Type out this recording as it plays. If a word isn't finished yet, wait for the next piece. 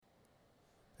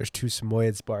There's two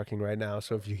Samoyeds barking right now,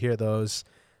 so if you hear those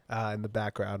in the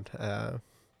background,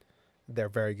 they're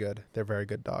very good. They're very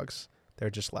good dogs. They're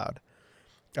just loud.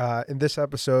 In this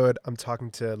episode, I'm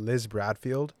talking to Liz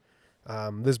Bradfield.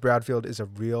 Liz Bradfield is a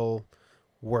real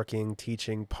working,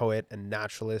 teaching poet and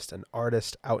naturalist and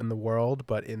artist out in the world,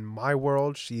 but in my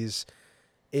world, she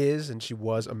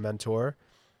was a mentor.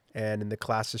 And in the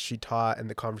classes she taught and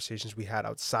the conversations we had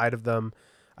outside of them,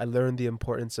 I learned the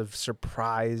importance of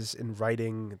surprise in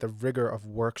writing, the rigor of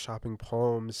workshopping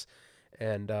poems,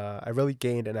 and I really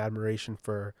gained an admiration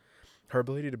for her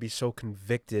ability to be so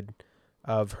convicted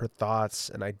of her thoughts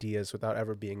and ideas without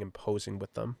ever being imposing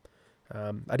with them.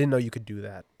 I didn't know you could do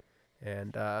that,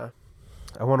 and I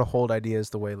want to hold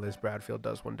ideas the way Liz Bradfield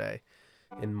does one day,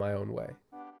 in my own way.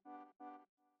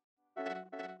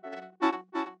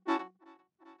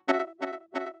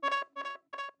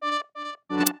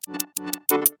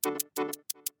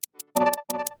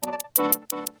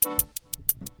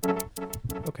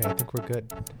 Okay, I think we're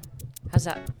good. How's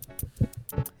that?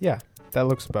 Yeah, that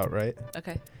looks about right.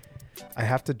 Okay. I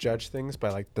have to judge things by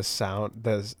like the sound,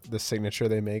 the signature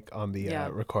they make on the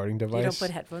recording device. You don't put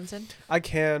headphones in? I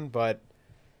can, but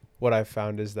what I've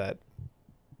found is that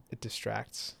it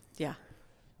distracts. Yeah.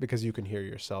 Because you can hear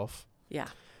yourself. Yeah.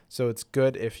 So it's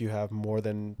good if you have more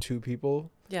than two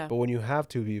people. Yeah. But when you have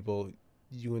two people,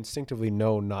 you instinctively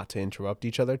know not to interrupt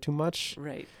each other too much.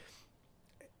 Right.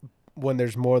 When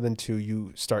there's more than two,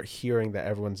 you start hearing that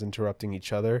everyone's interrupting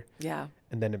each other. Yeah.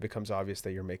 And then it becomes obvious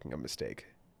that you're making a mistake.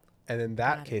 And in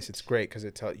that case, it's great because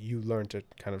you learn to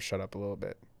kind of shut up a little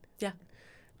bit. Yeah.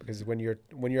 Because when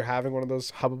you're having one of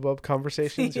those hubbub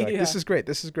conversations, you're like, this is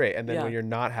great. And then when you're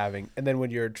not having, and then when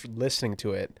you're listening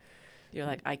to it, you're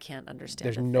like, I can't understand.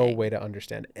 There's no way to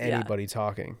understand anybody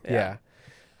talking. Yeah.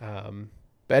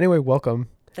 But anyway, welcome.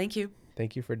 Thank you.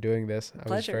 Thank you for doing this.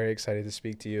 Pleasure. I was very excited to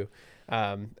speak to you.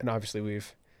 And obviously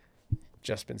we've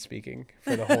just been speaking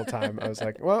for the whole time. I was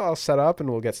like, well, I'll set up and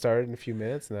we'll get started in a few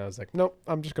minutes. And I was like, nope,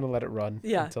 I'm just going to let it run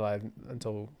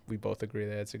until we both agree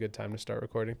that it's a good time to start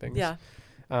recording things. Yeah.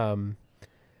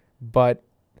 But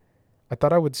I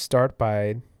thought I would start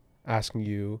by asking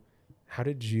you, how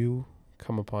did you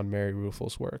come upon Mary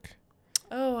Ruefle's work?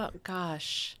 Oh,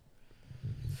 gosh.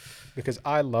 Because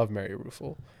I love Mary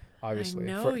Ruefle, obviously. I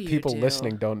know For you people do.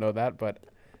 listening don't know that, but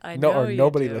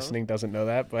nobody listening doesn't know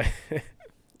that, but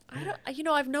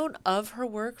I've known of her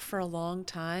work for a long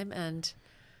time, and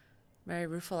Mary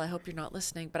Ruefle, I hope you're not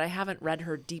listening, but I haven't read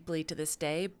her deeply to this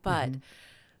day, but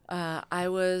I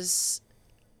was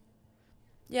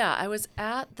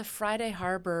at the Friday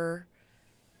Harbor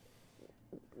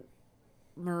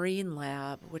Marine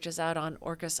Lab, which is out on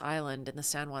Orcas Island in the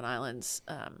San Juan Islands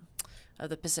of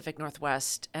the Pacific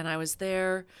Northwest. And I was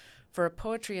there for a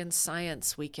poetry and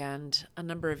science weekend a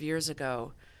number of years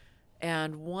ago.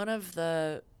 And one of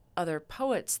the other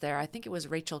poets there, I think it was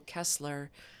Rachel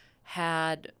Kessler,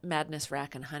 had Madness,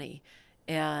 Rack, and Honey.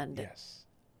 And yes.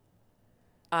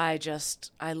 I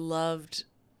loved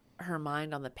her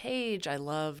mind on the page. I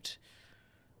loved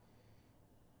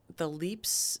the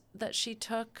leaps that she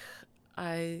took.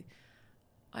 I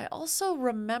also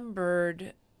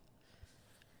remembered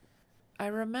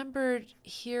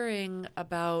hearing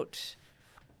about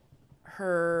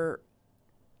her,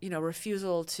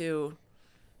 refusal to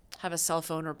have a cell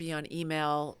phone or be on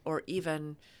email or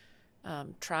even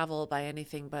travel by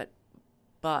anything but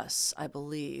bus, I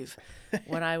believe,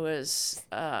 when I was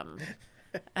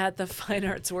at the Fine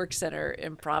Arts Work Center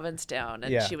in Provincetown,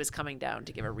 and she was coming down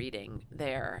to give a reading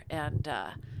there. And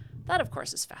that, of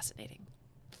course, is fascinating.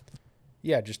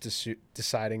 Yeah, just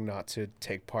deciding not to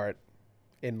take part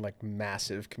in like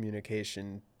massive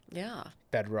communication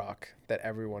bedrock that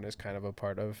everyone is kind of a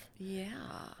part of. Yeah.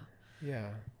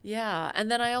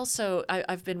 And then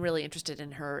I've been really interested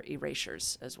in her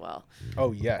erasures as well.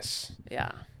 Oh, yes. Yeah.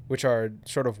 Which are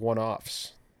sort of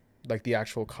one-offs. Like the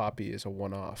actual copy is a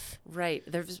one-off. Right.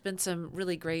 There's been some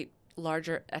really great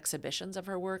larger exhibitions of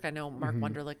her work. I know Mark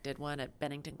Wunderlich did one at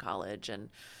Bennington College, and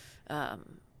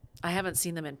I haven't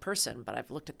seen them in person, but I've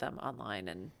looked at them online,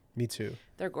 and me too.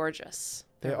 They're gorgeous.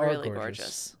 They're really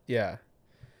gorgeous. Yeah.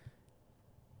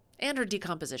 And her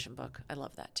decomposition book. I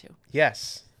love that too.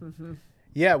 Yes.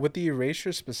 Yeah, with the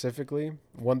erasure specifically,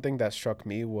 one thing that struck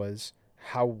me was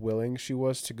how willing she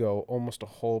was to go almost a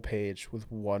whole page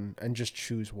with one and just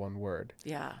choose one word.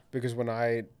 Yeah. Because when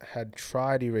I had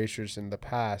tried erasures in the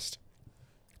past,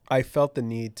 I felt the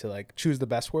need to like choose the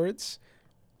best words,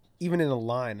 even in a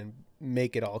line, and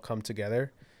make it all come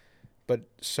together. But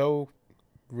so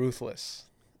ruthless.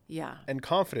 Yeah. And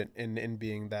confident in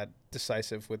being that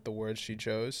decisive with the words she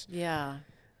chose. Yeah.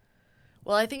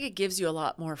 Well, I think it gives you a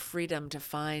lot more freedom to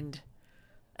find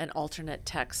an alternate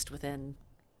text within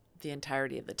the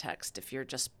entirety of the text if you're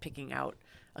just picking out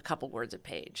a couple words a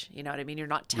page. You know what I mean? You're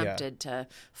not tempted to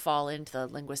fall into the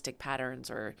linguistic patterns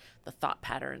or the thought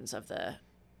patterns of the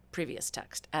previous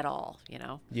text at all, you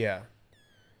know? Yeah.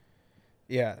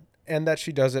 Yeah. And that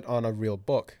she does it on a real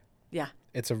book. Yeah.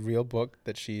 It's a real book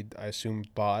that she, I assume,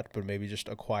 bought, but maybe just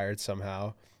acquired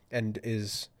somehow, and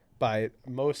is, by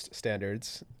most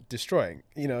standards, destroying,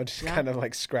 just kind of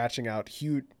like scratching out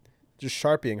huge, just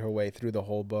sharpieing her way through the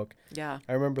whole book. Yeah.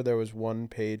 I remember there was one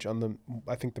page on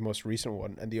I think the most recent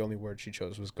one, and the only word she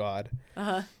chose was God.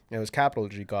 Uh-huh. And it was capital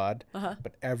G, God, Uh-huh.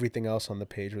 but everything else on the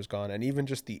page was gone. And even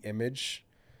just the image,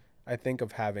 I think,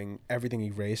 of having everything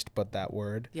erased but that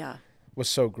word Yeah. was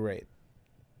so great,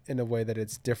 in a way that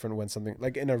it's different when something,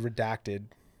 like in a redacted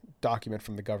document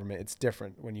from the government, it's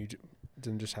different when you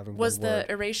than just having Was one word.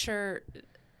 the erasure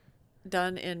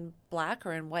done in black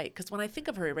or in white? Because when I think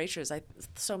of her erasures,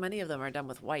 so many of them are done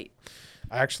with white.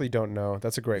 I actually don't know.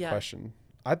 That's a great question.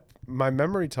 My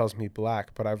memory tells me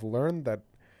black, but I've learned that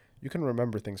you can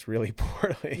remember things really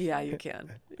poorly. Yeah, you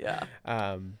can. Yeah.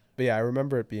 But yeah, I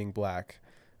remember it being black.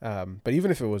 But even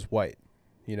if it was white,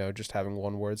 just having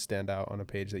one word stand out on a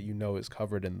page that is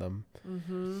covered in them.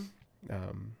 Mm-hmm.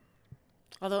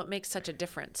 Although it makes such a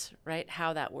difference, right?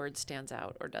 How that word stands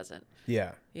out or doesn't.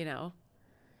 Yeah.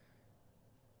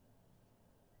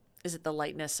 Is it the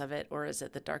lightness of it or is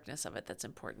it the darkness of it that's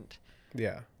important?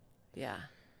 Yeah. Yeah.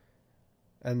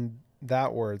 And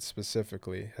that word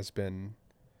specifically has been,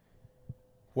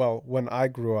 well, when I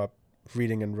grew up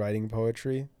reading and writing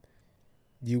poetry,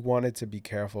 you wanted to be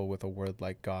careful with a word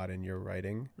like God in your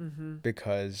writing,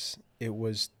 because it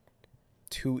was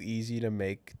too easy to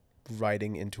make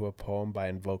writing into a poem by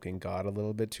invoking God a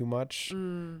little bit too much,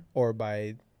 or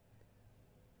by,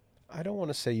 I don't want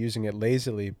to say using it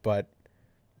lazily, but,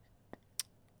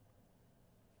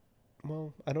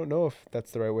 well, I don't know if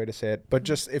that's the right way to say it, but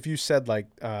just if you said like,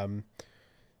 and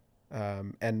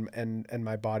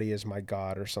my body is my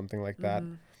God or something like that,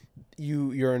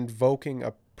 you're invoking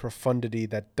a profundity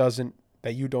that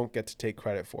you don't get to take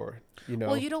credit for,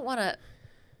 Well, you don't want to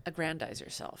aggrandize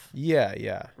yourself.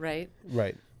 Yeah. Right?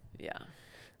 Right. Yeah.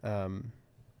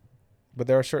 But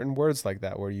there are certain words like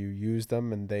that where you use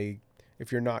them, and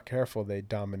if you're not careful, they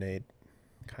dominate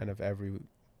kind of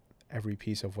every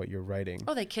piece of what you're writing.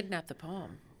 Oh, they kidnap the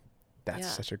poem. That's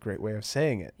such a great way of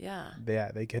saying it. Yeah.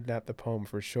 Yeah, they kidnap the poem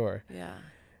for sure. Yeah.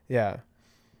 Yeah.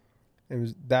 It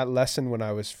was that lesson when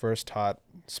I was first taught,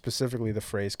 specifically the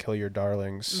phrase "kill your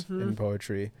darlings" in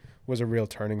poetry, was a real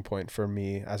turning point for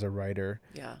me as a writer.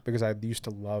 Yeah. Because I used to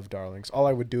love darlings. All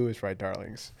I would do is write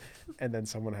darlings, and then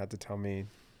someone had to tell me,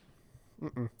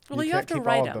 well, you have to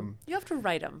write them. You have to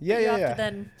write them. Yeah, you yeah, have yeah. to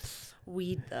then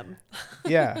weed them.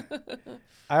 Yeah.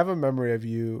 I have a memory of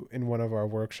you in one of our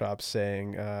workshops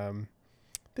saying,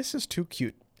 "This is too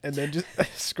cute," and then just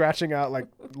scratching out like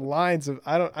lines of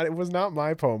it was not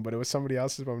my poem, but it was somebody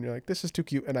else's poem. And you're like, "This is too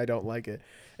cute," and I don't like it.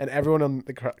 And everyone in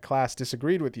the class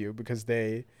disagreed with you because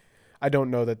I don't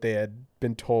know that they had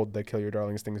been told the "kill your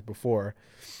darlings" things before,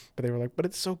 but they were like, "But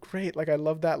it's so great! Like I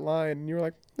love that line." And you were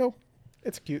like, "No,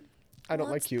 it's cute. I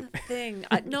don't like cute." That's the thing.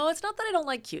 No, it's not that I don't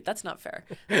like cute. That's not fair.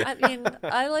 I mean,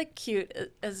 I like cute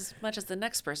as much as the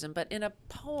next person, but in a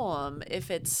poem,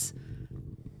 if it's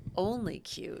only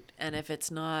cute and if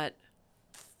it's not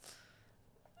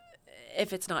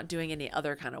doing any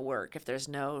other kind of work, if there's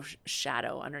no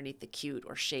shadow underneath the cute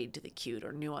or shade to the cute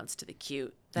or nuance to the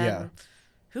cute, then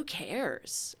who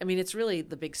cares? I mean, it's really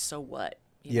the big so what,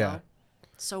 you know?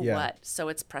 So what? So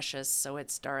it's precious, so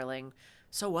it's darling.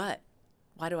 So what?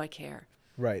 Why do I care?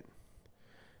 Right.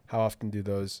 How often do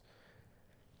those...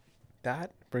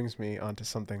 That brings me onto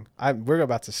something. We're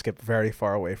about to skip very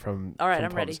far away from... All right,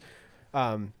 from I'm ready.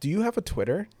 Do you have a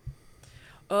Twitter?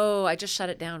 Oh, I just shut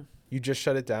it down. You just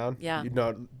shut it down? Yeah.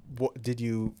 Did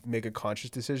you make a conscious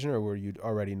decision, or were you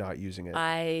already not using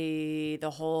it?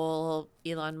 The whole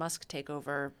Elon Musk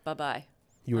takeover, bye-bye.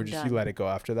 You let it go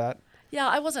after that? Yeah,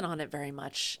 I wasn't on it very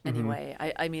much anyway.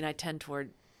 I mean, I tend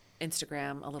toward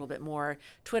Instagram a little bit more.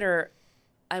 Twitter,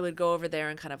 I would go over there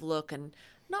and kind of look and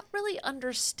not really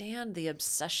understand the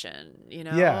obsession,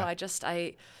 Yeah.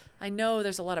 I know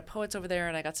there's a lot of poets over there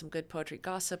and I got some good poetry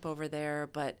gossip over there,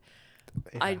 but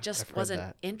I just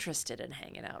wasn't interested in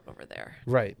hanging out over there.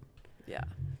 Right. Yeah.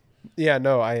 Yeah,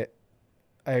 no, I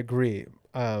agree.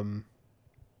 I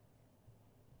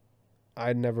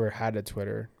never had a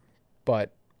Twitter,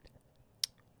 but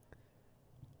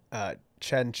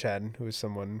Chen, who is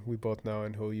someone we both know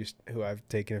and who I've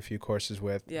taken a few courses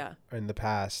with in the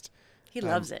past. He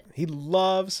loves it. He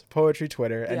loves poetry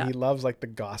Twitter, and he loves like the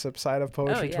gossip side of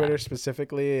poetry Twitter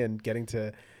specifically, and getting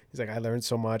to He's like, I learned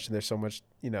so much, and there's so much,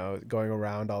 going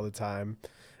around all the time.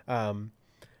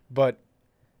 But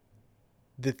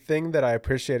the thing that I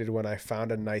appreciated when I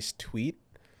found a nice tweet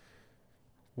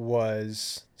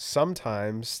was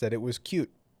sometimes that it was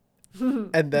cute.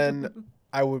 And then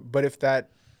but if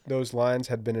those lines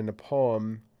had been in a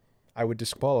poem, I would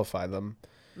disqualify them.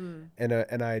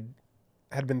 And I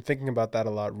had been thinking about that a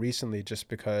lot recently, just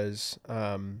because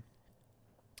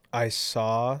I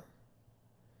saw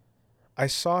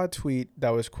a tweet that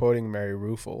was quoting Mary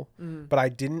Ruefle, but I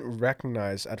didn't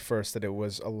recognize at first that it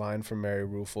was a line from Mary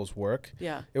Ruefle's work.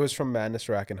 Yeah. It was from Madness,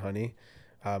 Rack, and Honey,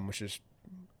 which is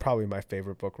probably my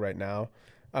favorite book right now,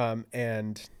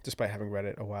 and despite having read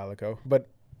it a while ago. But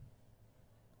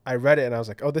I read it and I was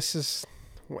like, oh, this is...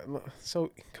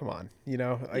 So, come on,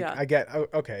 I get,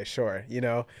 okay, sure,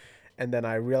 And then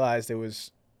I realized it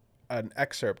was an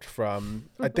excerpt from,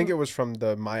 I think it was from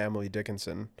the My Emily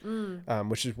Dickinson,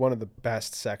 which is one of the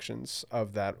best sections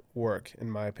of that work, in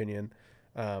my opinion.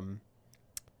 And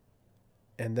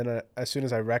then as soon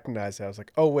as I recognized it, I was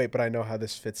like, oh, wait, but I know how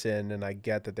this fits in, and I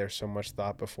get that there's so much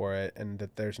thought before it, and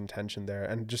that there's intention there,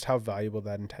 and just how valuable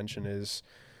that intention is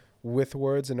with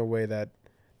words in a way that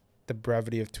the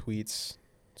brevity of tweets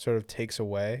sort of takes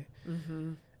away.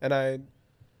 And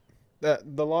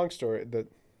the long story,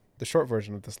 the short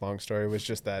version of this long story was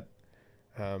just that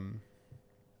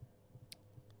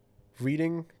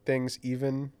reading things,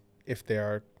 even if they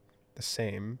are the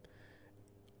same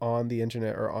on the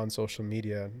internet or on social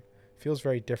media, feels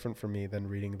very different for me than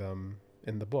reading them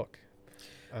in the book.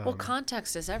 Well,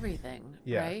 context is everything,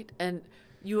 Yeah. right? And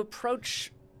you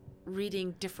approach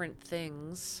reading different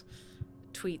things,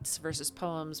 tweets versus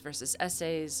poems versus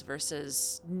essays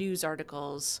versus news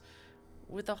articles,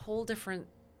 with a whole different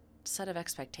set of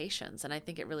expectations. And I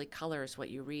think it really colors what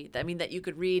you read. I mean, that you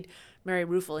could read Mary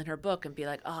Ruefle in her book and be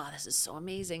like, oh, this is so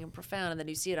amazing and profound. And then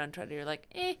you see it on Twitter, you're like,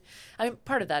 eh. I mean,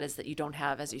 part of that is that you don't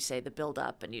have, as you say, the build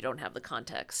up, and you don't have the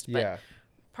context. Yeah. But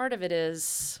part of it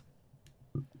is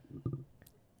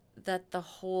that the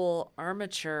whole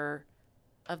armature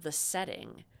of the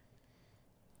setting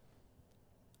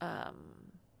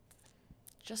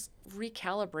just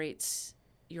recalibrates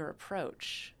your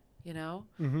approach,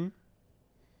 Mm-hmm.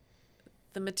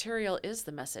 The material is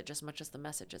the message as much as the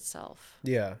message itself.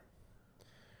 Yeah.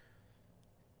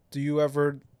 Do you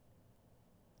ever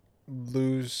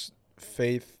lose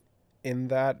faith in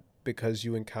that because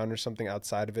you encounter something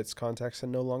outside of its context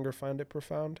and no longer find it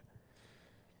profound?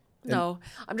 No,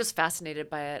 I'm just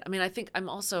fascinated by it. I mean, I think I'm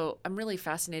really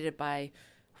fascinated by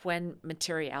when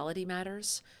materiality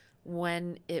matters,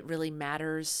 when it really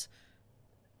matters,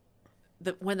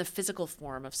 when the physical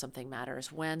form of something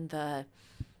matters, when the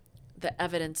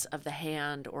evidence of the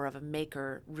hand or of a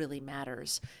maker really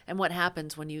matters, and what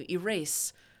happens when you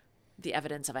erase the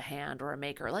evidence of a hand or a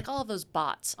maker, like all of those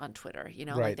bots on Twitter,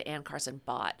 Right. like the Ann Carson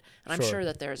bot. And I'm sure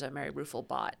that there's a Mary Ruefle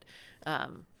bot.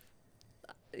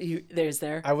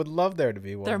 There. I would love there to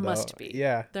be one. There though. must be.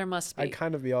 Yeah. There must be. I'd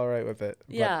kind of be all right with it.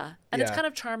 But Yeah. And it's yeah. kind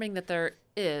of charming that there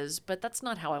is, but that's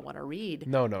not how I want to read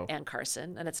No. Ann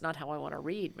Carson, and it's not how I want to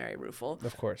read Mary Ruefle.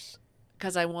 Of course.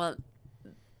 Because I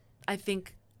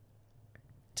think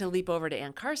to leap over to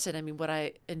Ann Carson, I mean, what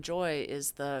I enjoy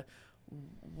is the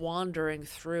wandering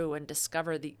through and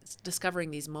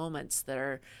discovering these moments that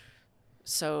are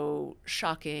so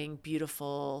shocking,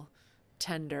 beautiful,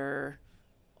 tender,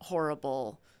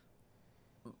 horrible,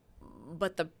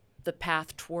 but the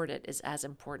path toward it is as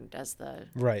important as the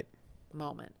Right.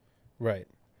 moment. Right.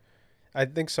 I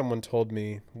think someone told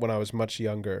me when I was much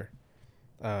younger,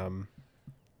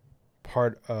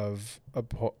 part of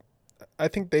I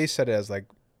think they said it as like,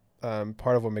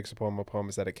 part of what makes a poem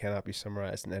is that it cannot be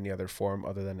summarized in any other form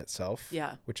other than itself.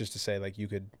 Yeah. Which is to say, like, you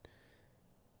could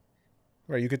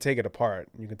take it apart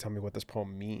and you can tell me what this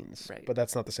poem means. Right. But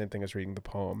that's not the same thing as reading the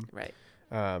poem. Right.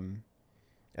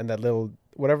 And that little,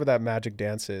 whatever that magic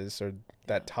dance is, or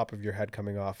that top of your head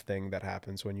coming off thing that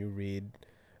happens when you read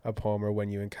a poem, or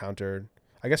when you encounter,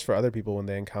 I guess for other people, when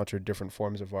they encounter different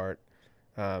forms of art,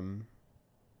 I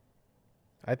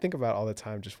think about all the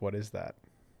time, just what is that?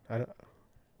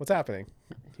 What's happening?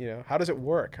 How does it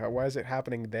work? Why is it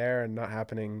happening there and not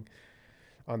happening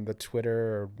on the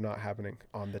Twitter, or not happening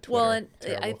on the Twitter? Well, and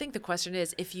Terrible. I think the question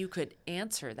is, if you could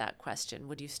answer that question,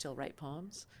 would you still write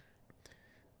poems?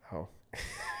 Oh.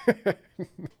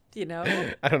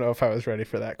 I don't know if I was ready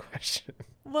for that question.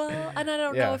 Well, and I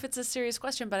don't know if it's a serious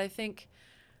question, but I think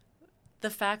the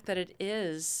fact that it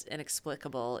is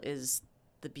inexplicable is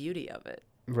the beauty of it.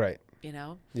 Right.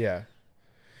 Yeah.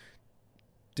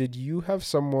 Did you have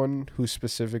someone who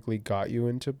specifically got you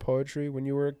into poetry when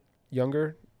you were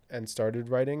younger and started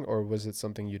writing, or was it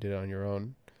something you did on your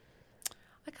own?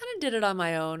 I kind of did it on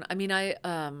my own. I mean,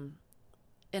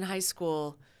 in high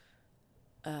school,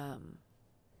 I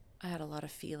had a lot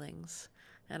of feelings,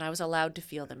 and I was allowed to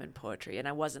feel them in poetry, and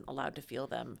I wasn't allowed to feel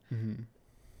them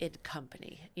in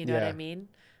company. You know what I Yeah. mean?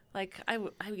 Like I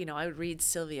would read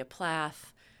Sylvia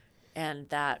Plath, and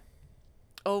that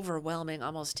overwhelming,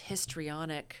 almost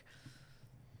histrionic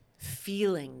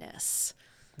feelingness,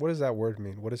 What does that word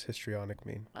mean? What does histrionic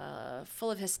mean?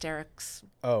 full of hysterics,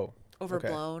 Oh, okay.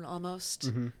 overblown almost,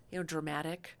 Mm-hmm.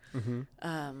 dramatic,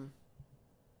 Mm-hmm.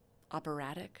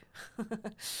 operatic,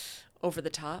 over the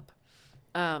top.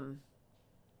 Um,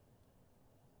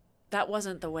 that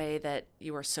wasn't the way that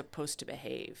you were supposed to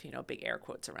behave, big air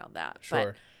quotes around that. But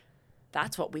Sure.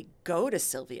 that's what we go to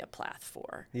Sylvia Plath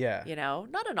for. Yeah.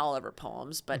 Not in all of her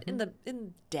poems, but Mm-hmm.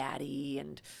 in Daddy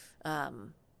and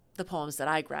the poems that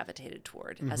I gravitated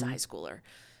toward as a high schooler.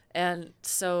 And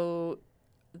so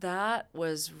that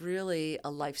was really a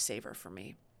lifesaver for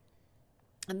me.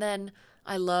 And then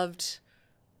I loved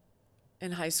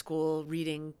in high school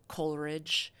reading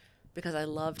Coleridge because I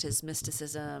loved his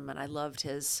mysticism and I loved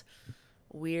his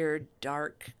weird,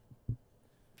 dark,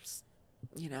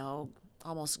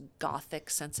 almost gothic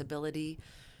sensibility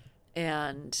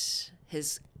and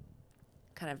his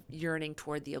kind of yearning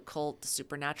toward the occult, the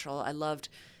supernatural. I loved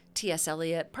T.S.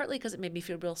 Eliot, partly because it made me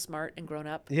feel real smart and grown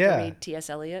up to Yeah. read T.S.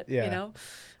 Eliot, Yeah.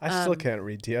 I still can't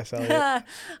read T.S. Eliot.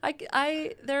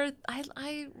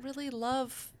 I really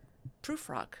love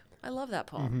Prufrock. I love that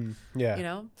poem. Yeah. You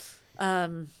know,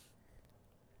 um,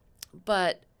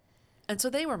 but and so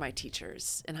they were my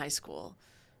teachers in high school.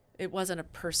 It wasn't a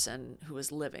person who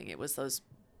was living; it was those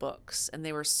books, and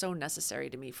they were so necessary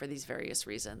to me for these various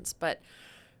reasons. But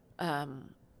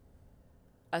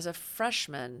as a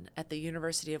freshman at the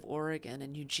University of Oregon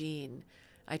in Eugene,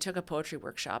 I took a poetry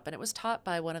workshop, and it was taught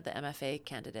by one of the MFA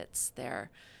candidates there.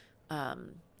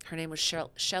 Her name was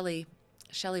Shelley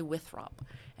Withrop,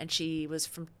 and she was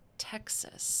from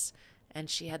Texas, and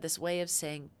she had this way of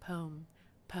saying poem,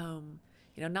 poem,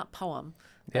 not poem,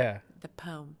 but Yeah. the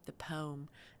poem.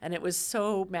 And it was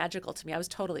so magical to me. I was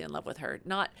totally in love with her,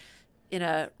 not in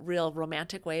a real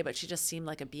romantic way, but she just seemed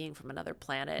like a being from another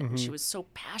planet. And she was so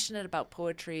passionate about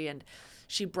poetry, and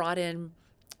she brought in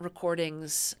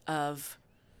recordings of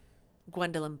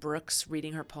Gwendolyn Brooks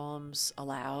reading her poems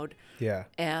aloud. Yeah.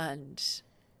 And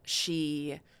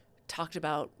she talked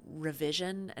about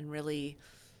revision and really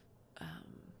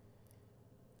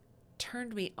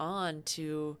turned me on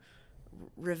to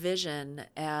revision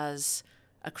as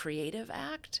a creative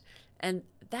act. And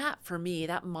that, for me,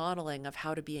 that modeling of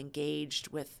how to be engaged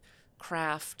with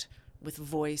craft, with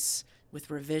voice,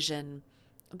 with revision,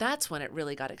 that's when it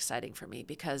really got exciting for me,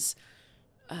 because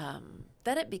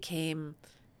then it became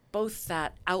both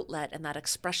that outlet and that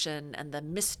expression and the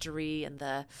mystery and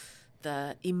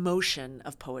the emotion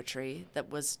of poetry that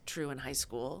was true in high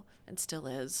school and still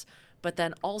is, but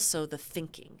then also the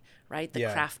thinking, right? The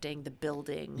Yeah. crafting, the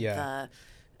building, Yeah.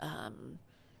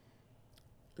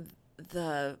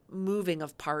 the moving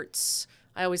of parts.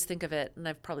 I always think of it, and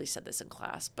I've probably said this in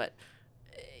class, but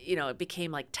it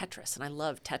became like Tetris, and I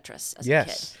loved Tetris as a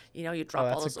Yes. kid. You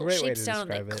drop all that's a those little great way shapes to down,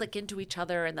 and they describe it. click into each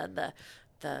other, and then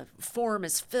the form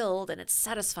is filled, and it's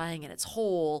satisfying, and it's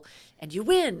whole, and you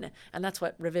win. And that's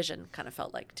what revision kind of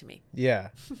felt like to me. Yeah.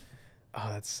 Oh,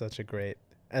 that's such a great.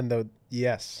 And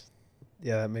yes.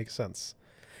 Yeah, that makes sense.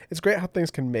 It's great how things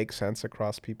can make sense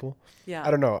across people. Yeah. I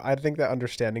don't know. I think that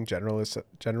understanding generally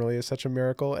is such a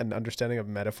miracle, and understanding of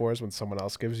metaphors when someone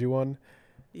else gives you one.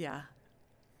 Yeah.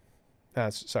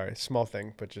 Sorry, small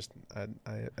thing, but just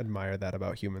I admire that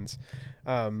about humans.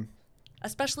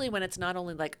 Especially when it's not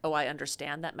only like, oh, I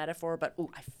understand that metaphor, but oh,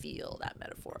 I feel that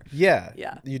metaphor. Yeah.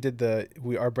 Yeah. You did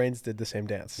our brains did the same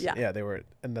dance. Yeah. Yeah, they were,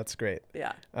 and that's great.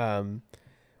 Yeah.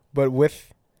 But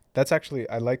that's actually,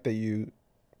 I like that you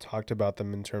talked about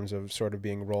them in terms of sort of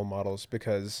being role models,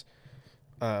 because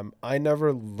I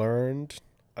never learned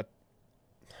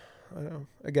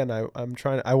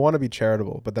I want to be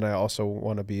charitable, but then I also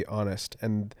want to be honest.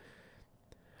 And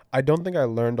I don't think I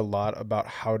learned a lot about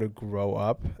how to grow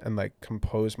up and like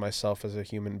compose myself as a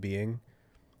human being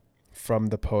from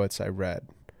the poets I read.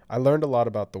 I learned a lot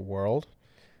about the world,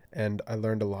 and I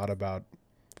learned a lot about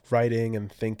writing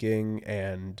and thinking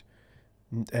and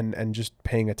just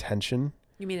paying attention.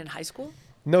 You mean in high school?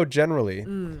 No, generally.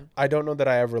 I don't know that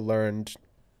I ever learned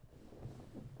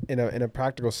in a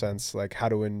practical sense, like how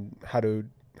to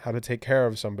take care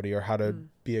of somebody, or how to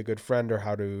be a good friend, or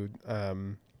how to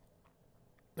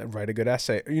write a good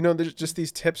essay. There's just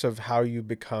these tips of how you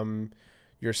become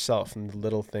yourself, and the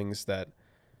little things that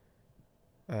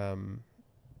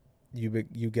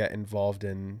you get involved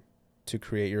in to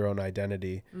create your own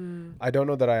identity. I don't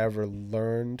know that I ever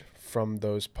learned from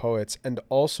those poets, and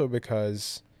also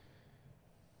because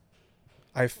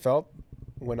I felt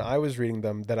when I was reading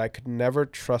them that I could never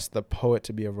trust the poet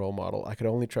to be a role model. I could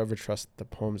only ever trust the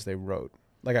poems they wrote.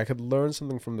 Like I could learn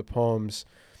something from the poems,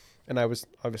 and I was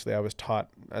taught,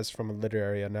 as from a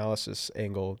literary analysis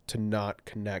angle, to not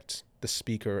connect the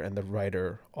speaker and the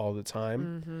writer all the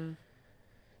time.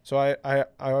 So I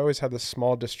always had this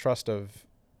small distrust of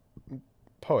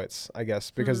poets, I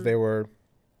guess, because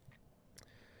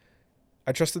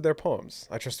I trusted their poems.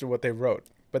 I trusted what they wrote.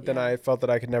 But then I felt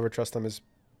that I could never trust them as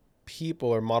people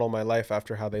or model my life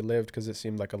after how they lived, because it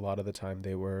seemed like a lot of the time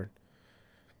they would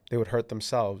hurt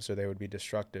themselves or they would be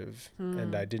destructive.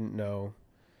 And I didn't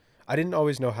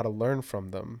always know how to learn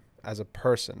from them as a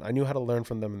person. I knew how to learn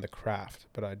from them in the craft,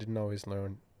 but I didn't always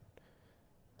learn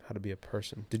how to be a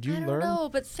person. Did you learn? I don't know,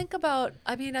 but think about,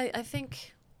 I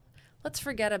think, let's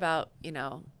forget about,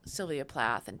 Sylvia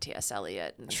Plath and T.S.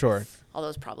 Eliot and Sure. all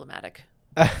those problematic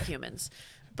humans.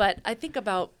 But I think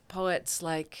about poets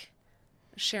like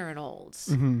Sharon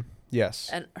Olds. Yes.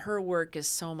 And her work is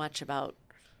so much about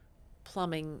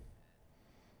plumbing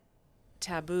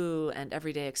taboo and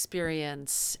everyday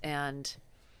experience and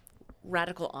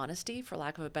radical honesty, for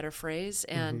lack of a better phrase.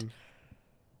 And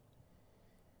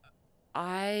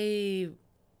I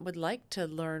would like to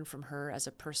learn from her as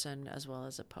a person as well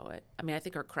as a poet. I mean, I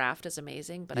think her craft is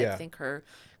amazing, but I think her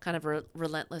kind of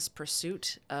relentless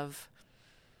pursuit of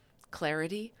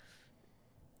clarity.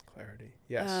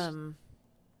 Yes.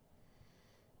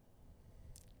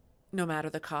 No matter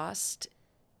the cost.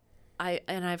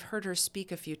 I've heard her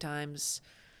speak a few times,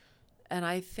 and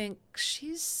I think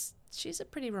she's a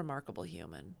pretty remarkable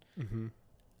human.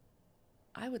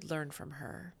 I would learn from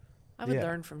her. I would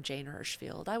learn from Jane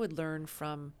Hirschfield. I would learn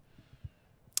from,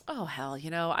 I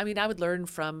would learn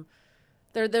from,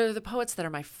 they're the poets that are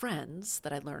my friends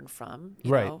that I learn from,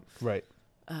 you know. Right.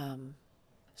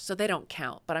 So they don't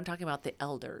count, but I'm talking about the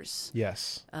elders.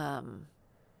 Yes.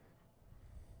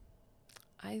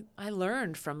 I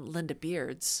learned from Linda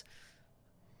Beards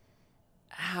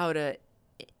how to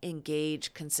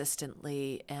engage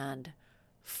consistently and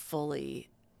fully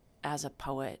as a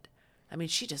poet. I mean,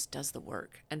 she just does the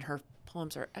work, and her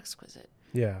poems are exquisite.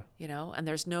 Yeah. And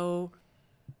there's no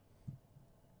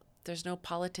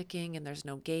politicking and there's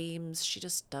no games. She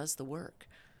just does the work.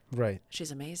 Right.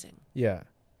 She's amazing. Yeah.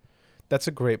 That's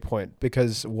a great point,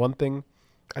 because one thing,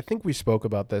 I think we spoke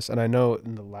about this, and I know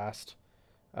in the last,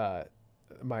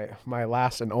 my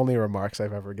last and only remarks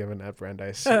I've ever given at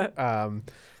Brandeis,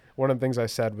 one of the things I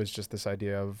said was just this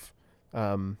idea of,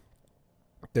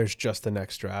 there's just the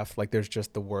next draft, like there's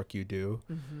just the work you do.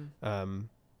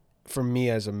 For me,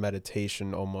 as a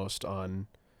meditation almost on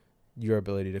your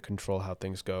ability to control how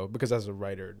things go, because as a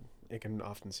writer, it can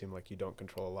often seem like you don't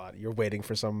control a lot. You're waiting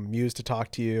for some muse to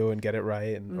talk to you and get it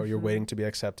right, and or you're waiting to be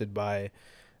accepted by,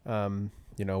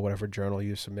 whatever journal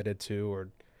you submitted to, or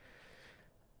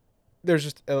there's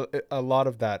just a lot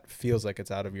of that feels like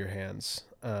it's out of your hands,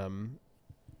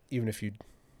 even if you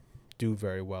do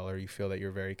very well or you feel that you're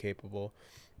very capable.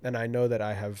 And I know that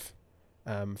I have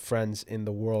friends in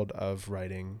the world of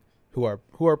writing who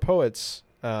are poets,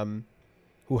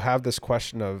 who have this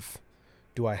question of,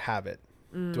 do I have it?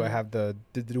 Do I have the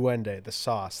duende, the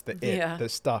sauce, the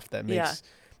stuff that makes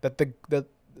that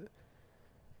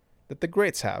the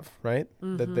greats have, right?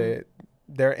 That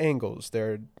their angles,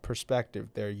 their perspective,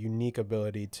 their unique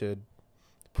ability to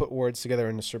put words together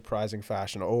in a surprising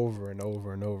fashion over and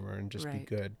over and over and just be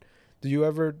good. Do you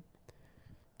have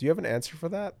an answer for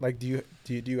that? Like, do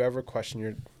you ever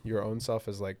question your own self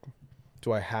as like,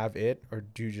 do I have it, or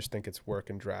do you just think it's work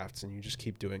and drafts and you just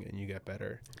keep doing it and you get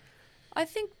better? I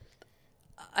think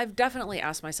I've definitely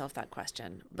asked myself that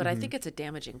question, but I think it's a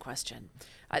damaging question.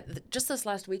 Just this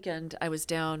last weekend, I was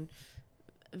down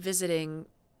visiting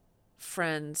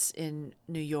friends in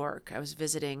New York. I was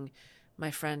visiting my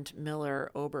friend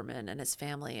Miller Oberman and his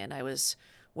family, and I was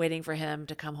waiting for him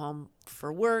to come home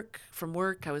from work.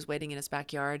 I was waiting in his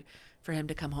backyard for him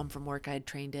to come home from work I had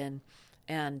trained in.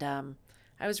 And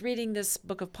I was reading this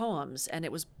book of poems, and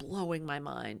it was blowing my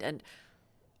mind. And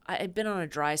I had been on a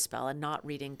dry spell and not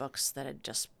reading books that had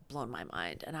just blown my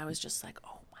mind. And I was just like,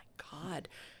 oh my God,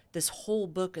 this whole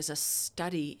book is a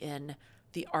study in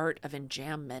the art of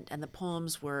enjambment. And the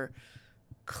poems were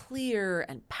clear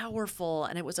and powerful.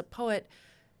 And it was a poet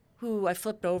who I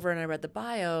flipped over and I read the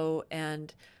bio,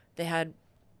 and they had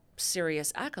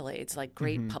serious accolades like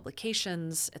great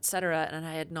publications, etc. And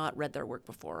I had not read their work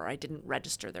before, or I didn't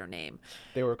register their name.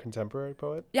 They were a contemporary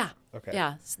poet? Yeah. Okay.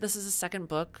 Yeah. So this is a second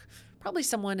book, probably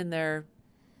someone in their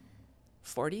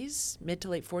 40s, mid to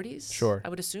late 40s. Sure. I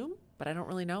would assume. but I don't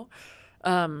really know.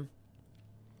 And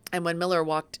when Miller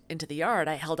walked into the yard,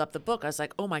 I held up the book. I was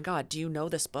like, oh my God, do you know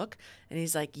this book? And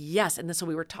he's like, yes. And then so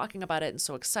we were talking about it and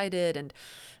so excited. And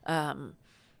I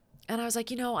was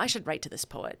like, I should write to this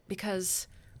poet because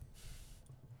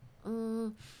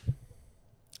I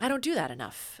don't do that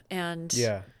enough. And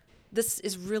Yeah. this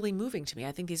is really moving to me.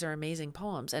 I think these are amazing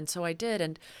poems. And so I did,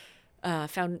 and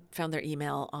found their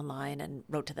email online and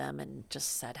wrote to them and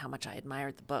just said how much I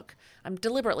admired the book. I'm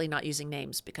deliberately not using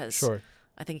names because Sure.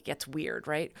 I think it gets weird,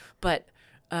 right? But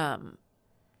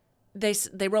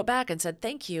they wrote back and said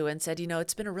thank you and said,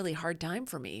 it's been a really hard time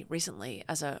for me recently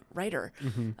as a writer.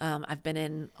 I've been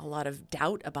in a lot of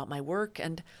doubt about my work,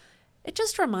 and it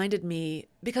just reminded me,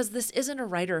 because this isn't a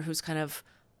writer who's kind of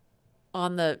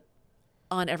on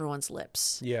everyone's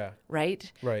lips, Yeah.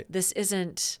 right? Right. This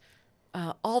isn't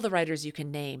all the writers you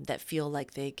can name that feel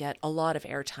like they get a lot of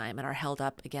airtime and are held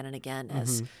up again and again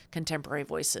as contemporary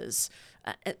voices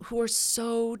who are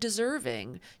so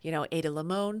deserving. Ada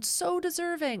Limon, so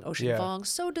deserving. Ocean Yeah. Vuong,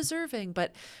 so deserving.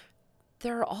 But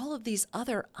there are all of these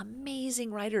other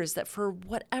amazing writers that for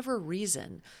whatever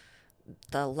reason,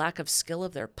 the lack of skill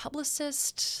of their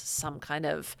publicist, some kind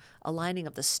of aligning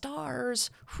of the stars,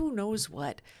 who knows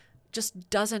what, just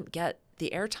doesn't get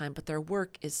the airtime, but their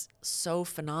work is so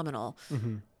phenomenal.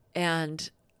 And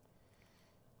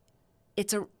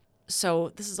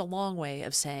so this is a long way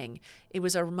of saying it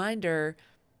was a reminder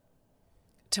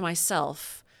to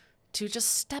myself to just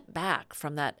step back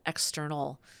from that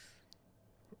external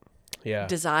Yeah.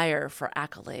 desire for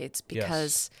accolades,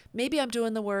 because maybe I'm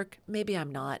doing the work, maybe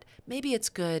I'm not, maybe it's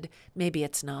good, maybe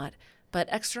it's not, but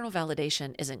external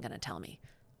validation isn't going to tell me.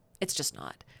 It's just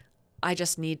not. I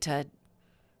just need to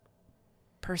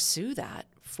pursue that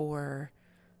for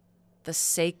the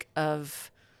sake of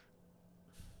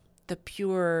the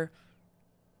pure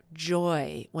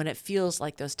joy when it feels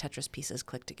like those Tetris pieces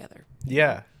click together.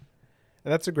 Yeah.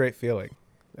 And that's a great feeling,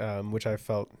 which I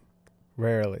felt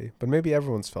rarely, but maybe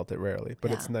everyone's felt it rarely,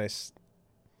 but it's Yeah. nice.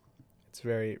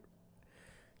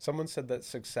 Someone said that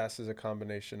success is a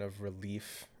combination of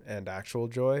relief and actual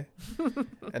joy.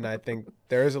 And I think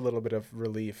there is a little bit of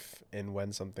relief in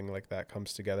when something like that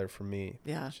comes together for me.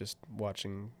 Yeah. It's just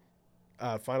watching,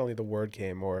 finally the word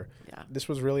came, or Yeah. this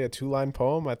was really a 2-line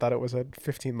poem. I thought it was a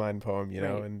 15-line poem, you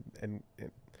know, Right. and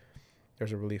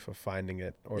there's a relief of finding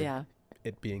it, or Yeah.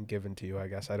 it being given to you, I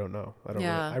guess. I don't know.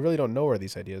 Yeah. I really don't know where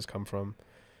these ideas come from,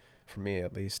 for me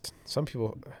at least. Some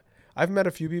people, I've met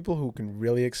a few people who can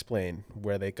really explain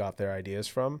where they got their ideas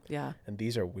from, Yeah. and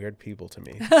these are weird people to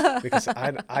me because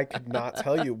I could not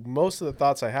tell you most of the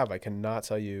thoughts I have. I cannot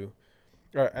tell you,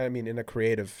 or I mean, in a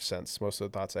creative sense, most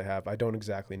of the thoughts I have, I don't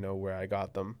exactly know where I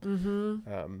got them.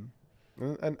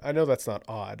 And I know that's not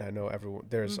odd. I know everyone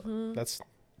that's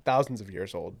thousands of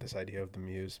years old, this idea of the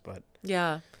muse, but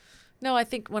Yeah. No, I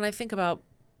think when I think about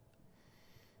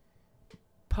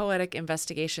poetic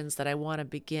investigations that I want to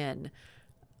begin,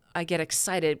 I get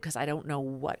excited because I don't know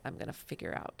what I'm going to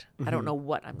figure out. I don't know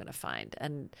what I'm going to find.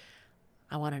 And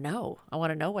I want to know. I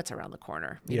want to know what's around the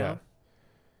corner. You know?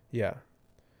 Yeah.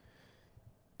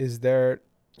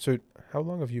 So how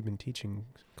long have you been teaching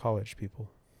college people?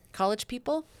 College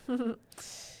people?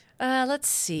 Let's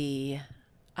see.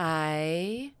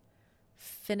 I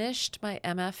finished my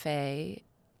MFA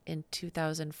in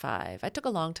 2005. I took a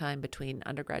long time between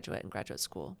undergraduate and graduate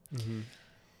school.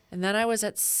 And then I was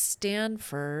at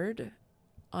Stanford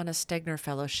on a Stegner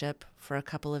Fellowship for a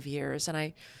couple of years. And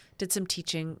I did some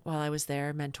teaching while I was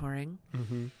there, mentoring.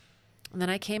 And then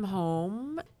I came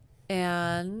home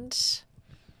and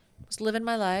was living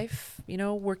my life,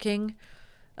 working,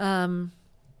 doing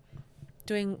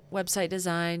website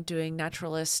design, doing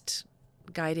naturalist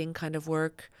guiding kind of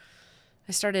work.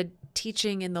 I started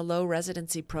teaching in the low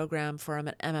residency program for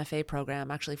an MFA program,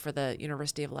 actually for the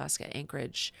University of Alaska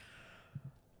Anchorage.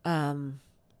 And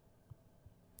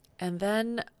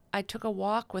then I took a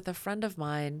walk with a friend of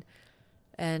mine,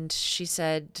 and she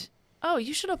said, "Oh,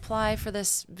 you should apply for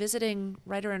this visiting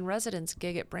writer in residence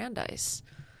gig at Brandeis."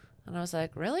 And I was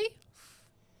like, "Really?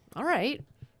 All right."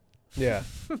 Yeah.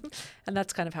 And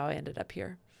that's kind of how I ended up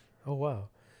here. Oh, wow.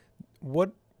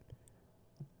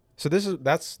 So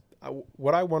that's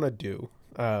what I want to do.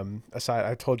 Aside,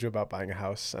 I told you about buying a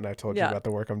house, and I told you Yeah. about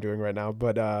the work I'm doing right now,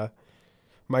 but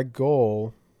my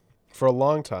goal for a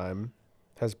long time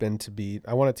has been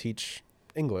I want to teach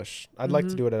English. I'd like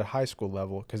to do it at a high school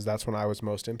level because that's when I was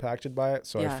most impacted by it.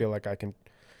 So Yeah. I feel like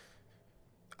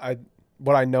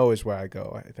what I know is where I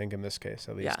go. I think in this case,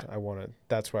 at least, Yeah.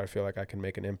 that's where I feel like I can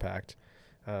make an impact,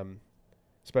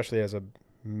 especially as a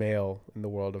male in the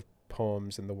world of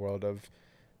poems, in the world of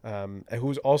and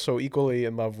who's also equally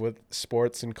in love with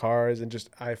sports and cars, and just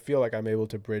I feel like I'm able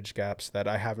to bridge gaps that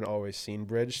I haven't always seen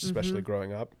bridged, especially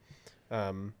growing up.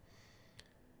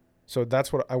 So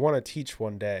that's what I want to teach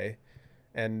one day.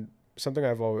 And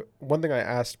one thing I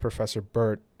asked Professor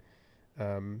Burt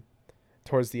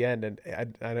towards the end, and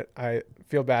I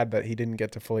feel bad that he didn't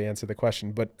get to fully answer the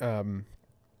question, but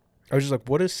I was just like,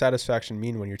 what does satisfaction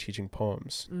mean when you're teaching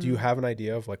poems? Do you have an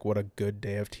idea of like what a good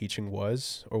day of teaching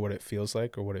was, or what it feels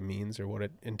like, or what it means, or what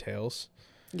it entails?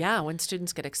 Yeah, when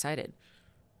students get excited,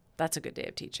 that's a good day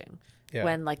of teaching. Yeah.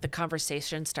 When like the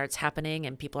conversation starts happening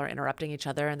and people are interrupting each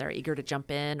other and they're eager to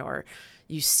jump in, or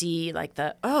you see like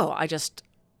I just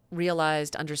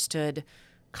realized, understood,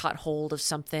 caught hold of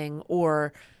something,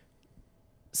 or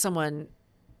some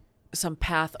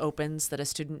path opens that a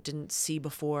student didn't see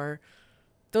before.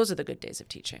 Those are the good days of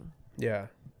teaching. Yeah.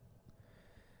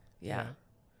 Yeah.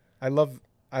 I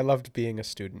loved being a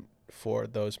student for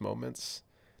those moments.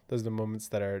 Those are the moments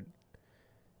that are,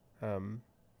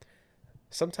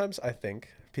 sometimes I think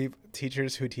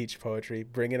teachers who teach poetry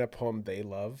bring in a poem they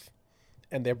love,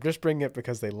 and they're just bringing it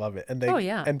because they love it. And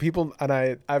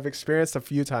I've experienced a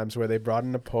few times where they brought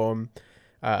in a poem,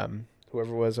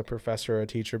 whoever was a professor or a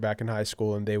teacher back in high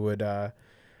school, and they would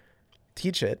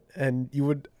teach it, and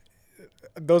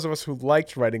those of us who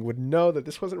liked writing would know that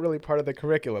this wasn't really part of the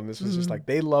curriculum. This was just like,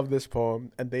 they love this poem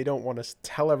and they don't want to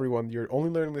tell everyone, you're only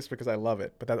learning this because I love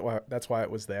it. But that's why it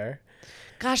was there.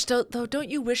 Gosh, though, don't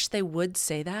you wish they would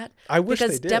say that? I wish they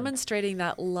because did. Demonstrating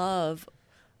that love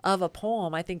of a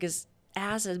poem, I think, is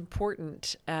as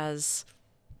important as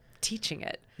teaching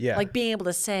it. Yeah. Like being able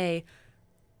to say,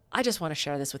 I just want to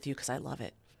share this with you because I love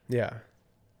it. Yeah.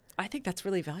 I think that's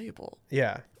really valuable.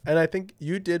 Yeah. And I think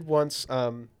you did once,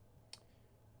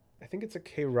 I think it's a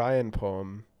Kay Ryan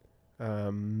poem.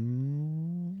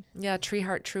 Yeah, Tree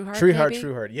Heart, True Heart. Tree Heart, maybe?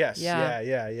 True Heart. Yes. Yeah.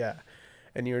 Yeah.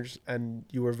 And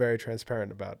you were very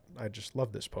transparent about, I just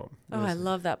love this poem. I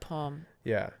love that poem.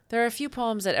 Yeah. There are a few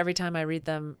poems that every time I read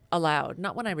them aloud,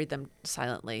 not when I read them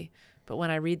silently, but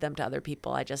when I read them to other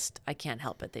people, I can't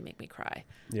help it. They make me cry.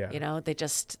 Yeah. You know, they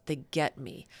get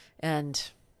me.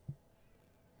 And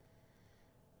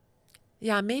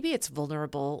yeah, maybe it's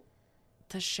vulnerable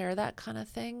to share that kind of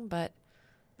thing, but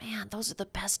man, those are the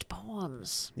best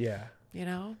poems. Yeah. You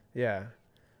know? Yeah.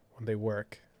 When they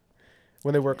work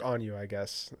on you, I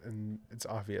guess, and it's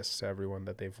obvious to everyone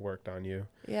that they've worked on you.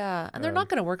 Yeah, and they're not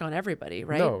going to work on everybody,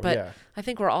 right? No, but yeah. I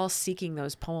think we're all seeking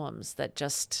those poems that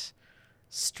just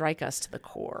strike us to the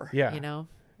core. Yeah. You know?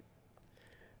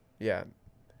 Yeah.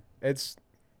 It's,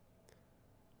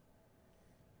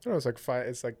 I don't know,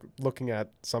 it's like looking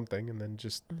at something, and then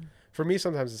just for me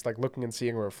sometimes it's like looking and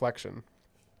seeing a reflection,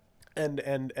 and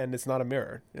it's not a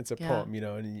mirror, it's a poem, you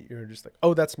know, and you're just like,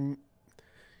 oh,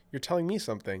 you're telling me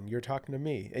something, you're talking to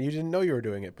me, and you didn't know you were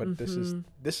doing it, but this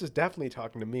is definitely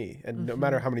talking to me, and no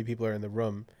matter how many people are in the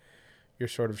room, you're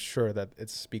sort of sure that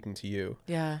it's speaking to you.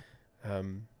 Yeah.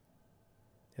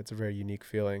 It's a very unique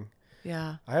feeling.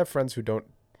 Yeah. I have friends who don't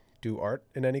do art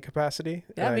in any capacity.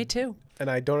 Yeah, me too. And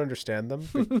I don't understand them.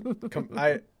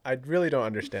 I really don't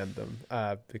understand them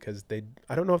because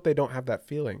I don't know if they don't have that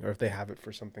feeling or if they have it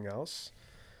for something else.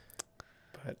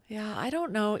 But yeah, I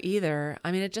don't know either.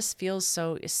 I mean, it just feels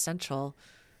so essential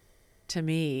to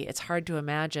me. It's hard to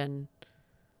imagine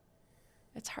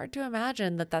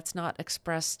that that's not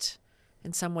expressed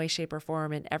in some way, shape, or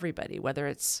form in everybody, whether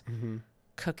it's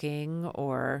cooking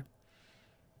or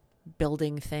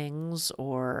building things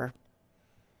or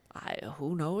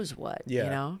who knows what, yeah. you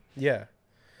know? Yeah.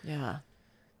 Yeah.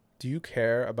 Do you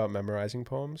care about memorizing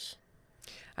poems?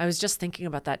 I was just thinking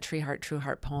about that Tree Heart, True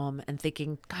Heart poem and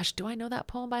thinking, gosh, do I know that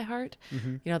poem by heart?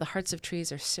 You know, the hearts of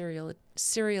trees are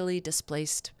serially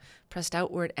displaced, pressed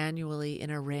outward annually in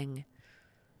a ring.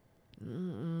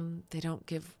 They don't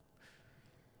give.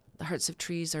 The hearts of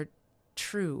trees are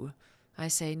true. I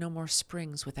say no more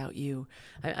springs without you.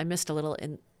 I missed a little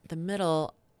in the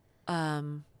middle. I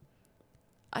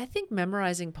think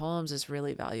memorizing poems is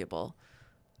really valuable.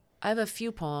 I have a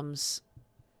few poems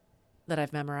that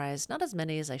I've memorized, not as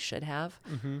many as I should have.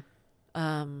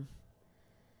 I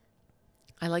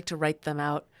like to write them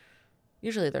out.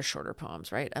 Usually they're shorter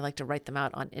poems, right? I like to write them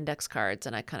out on index cards,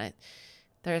 and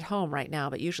they're at home right now,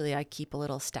 but usually I keep a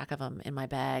little stack of them in my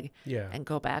bag and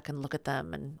go back and look at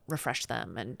them and refresh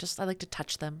them. And just, I like to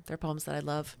touch them. They're poems that I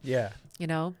love. Yeah. You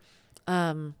know?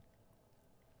 I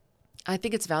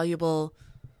think it's valuable,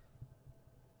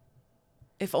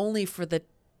 if only for the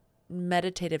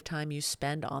meditative time you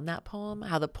spend on that poem,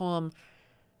 how the poem,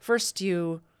 first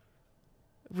you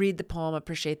read the poem,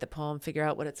 appreciate the poem, figure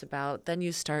out what it's about. Then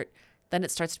you start then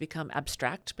it starts to become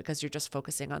abstract because you're just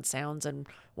focusing on sounds and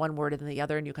one word and the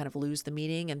other, and you kind of lose the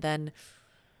meaning. And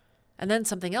then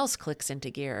something else clicks into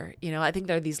gear. I think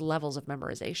there are these levels of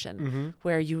memorization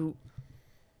where you're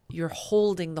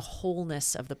holding the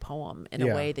wholeness of the poem in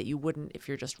a way that you wouldn't if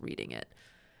you're just reading it.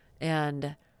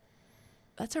 And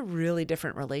that's a really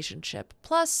different relationship.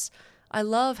 Plus, I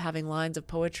love having lines of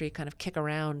poetry kind of kick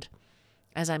around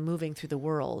as I'm moving through the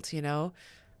world,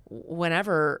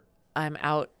 Whenever I'm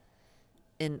out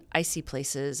in icy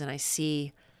places and I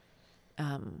see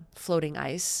floating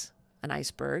ice, an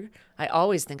iceberg, I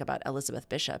always think about Elizabeth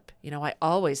Bishop. I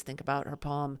always think about her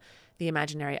poem, The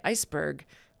Imaginary Iceberg,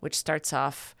 which starts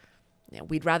off,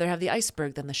 we'd rather have the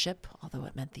iceberg than the ship, although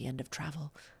it meant the end of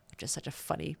travel, which is such a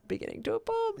funny beginning to a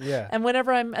poem. Yeah. And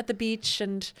whenever I'm at the beach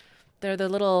and they're the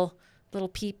little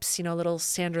peeps, little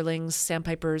sanderlings,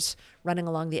 sandpipers running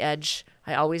along the edge,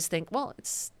 I always think, well,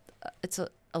 it's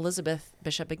Elizabeth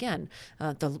Bishop again.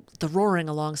 The roaring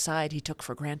alongside he took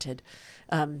for granted,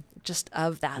 just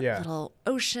of that little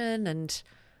ocean. And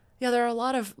there are a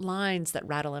lot of lines that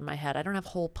rattle in my head. I don't have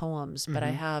whole poems, but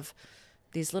I have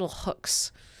these little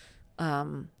hooks,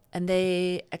 and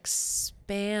they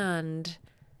expand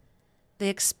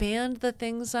the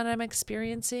things that I'm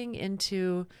experiencing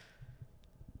into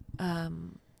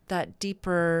that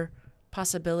deeper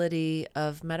possibility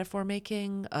of metaphor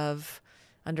making, of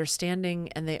understanding,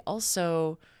 and they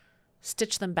also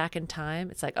stitch them back in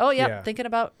time. It's like, oh yeah, thinking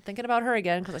about her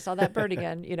again because I saw that bird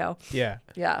again.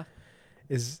 Yeah.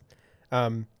 Is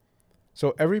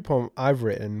so every poem I've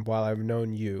written while I've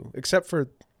known you, except for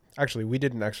actually we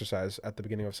did an exercise at the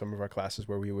beginning of some of our classes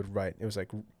where we would write. It was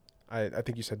like I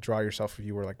think you said draw yourself if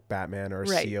you were like Batman or a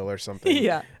seal or something.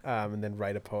 Yeah. And then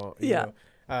write a poem. Yeah.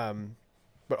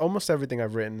 But almost everything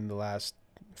I've written in the last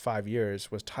 5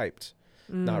 years was typed,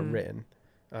 not written.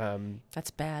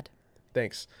 That's bad.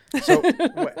 Thanks. So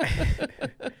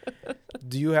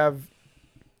do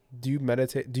you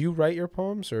meditate? Do you write your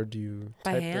poems or do you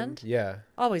by type hand? them? Yeah.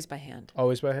 Always by hand.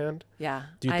 Always by hand? Yeah.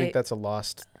 Do you think that's a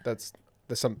lost, that's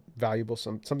something valuable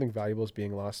is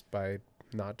being lost by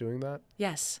not doing that?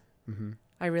 Yes.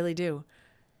 I really do.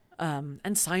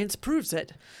 And science proves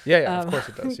it. Yeah, of course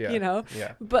it does. Yeah.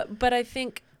 Yeah. But I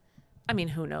think,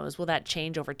 who knows? Will that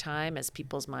change over time as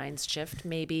people's minds shift?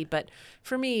 Maybe. But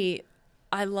for me,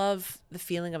 I love the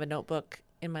feeling of a notebook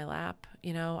in my lap.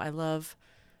 I love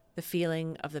the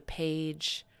feeling of the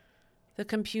page. The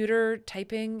computer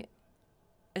typing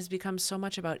has become so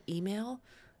much about email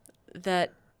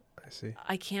that I see.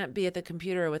 I can't be at the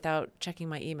computer without checking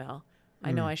my email.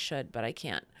 I know I should, but I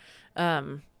can't.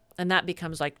 And that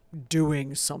becomes like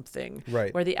doing something.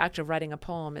 Right. Where the act of writing a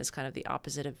poem is kind of the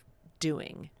opposite of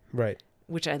doing. Right.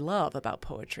 Which I love about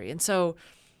poetry. And so,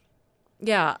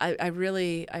 yeah, I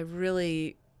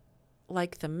really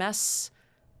like the mess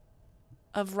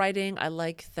of writing. I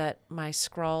like that my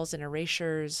scrawls and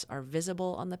erasures are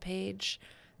visible on the page.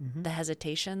 The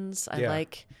hesitations. I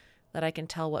like that I can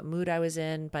tell what mood I was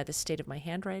in by the state of my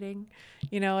handwriting.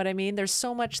 You know what I mean? There's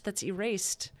so much that's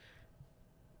erased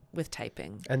with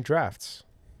typing. And drafts.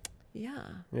 Yeah.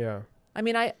 Yeah. I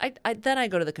then I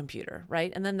go to the computer,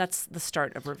 right? And then that's the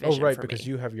start of revision. Oh, right, for because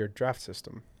me. you have your draft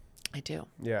system. I do.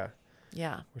 Yeah.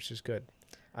 Yeah. Which is good.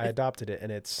 I adopted it,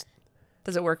 and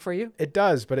Does it work for you? It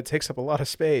does, but it takes up a lot of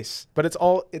space. But it's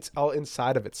all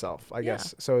inside of itself, I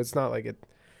guess. So it's not like it.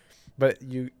 But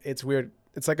it's weird.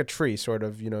 It's like a tree, sort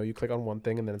of. You click on one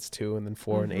thing, and then it's 2, and then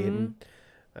 4, and 8.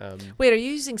 And, wait, are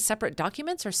you using separate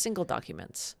documents or single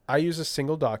documents? I use a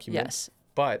single document. Yes.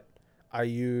 But I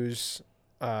use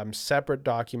separate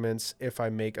documents if I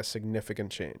make a significant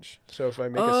change. So if I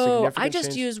make a significant change. I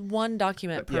just use one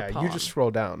document per poem. You just scroll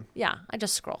down. Yeah, I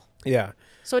just scroll. Yeah.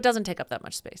 So it doesn't take up that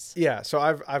much space. Yeah. So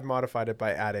I've modified it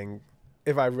by adding,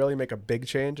 if I really make a big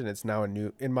change and it's now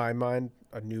in my mind,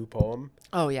 a new poem.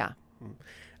 Oh yeah.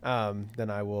 Then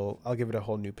I'll give it a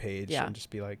whole new page and just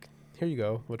be like, here you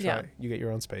go. We'll try. Yeah. You get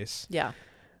your own space. Yeah.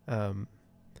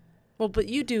 Well, but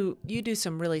you do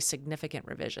some really significant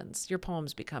revisions. Your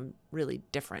poems become really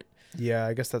different. Yeah,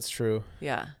 I guess that's true.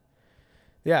 Yeah.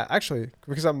 Yeah, actually,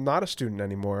 because I'm not a student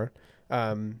anymore.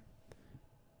 So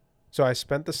I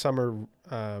spent the summer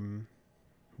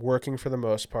working for the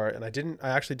most part, and I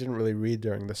actually didn't really read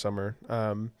during the summer.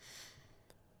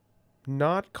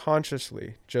 Not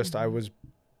consciously, just I was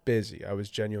busy. I was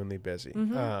genuinely busy.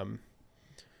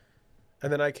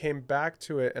 And then I came back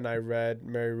to it and I read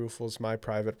Mary Ruefle's My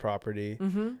Private Property,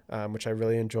 which I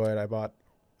really enjoyed.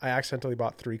 I accidentally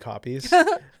bought 3 copies,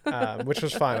 which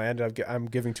was fine. I ended up I'm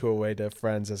giving 2 away to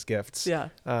friends as gifts. Yeah.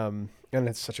 And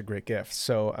it's such a great gift.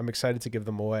 So I'm excited to give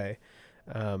them away.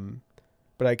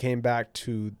 But I came back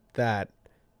to that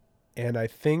And I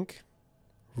think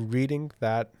reading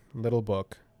that little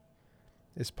book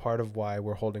is part of why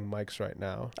we're holding mics right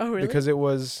now. Oh, really? Because it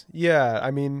was, yeah,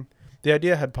 I mean, the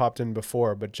idea had popped in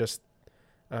before, but just,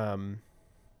 and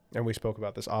we spoke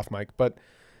about this off mic, but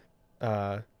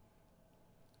I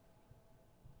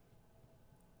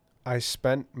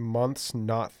spent months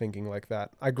not thinking like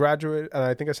that. I graduated, and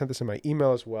I think I sent this in my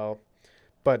email as well,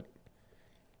 but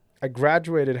I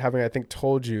graduated having, I think,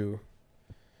 told you,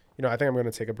 I think I'm going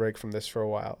to take a break from this for a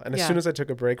while. And as soon as I took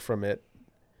a break from it,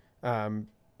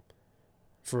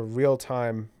 for real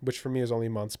time, which for me is only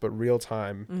months, but real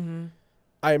time,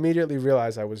 I immediately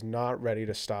realized I was not ready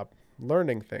to stop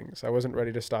learning things. I wasn't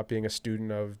ready to stop being a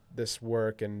student of this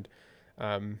work and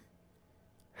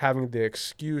having the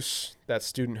excuse that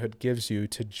studenthood gives you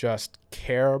to just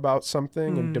care about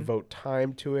something and devote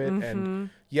time to it.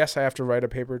 And yes, I have to write a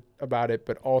paper about it,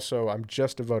 but also I'm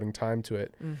just devoting time to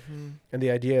it. And the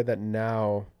idea that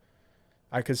now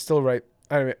I could still write,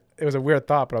 I mean, it was a weird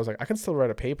thought, but I was like, I can still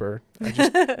write a paper.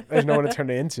 There's no one to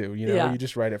turn it into, you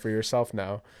just write it for yourself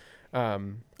now.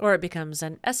 Or it becomes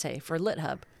an essay for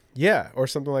LitHub. Yeah. Or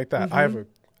something like that. I have a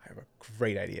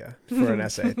great idea for an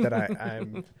essay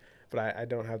that but I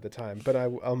don't have the time, but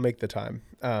I'll make the time.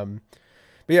 But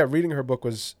yeah, reading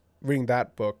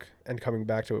that book and coming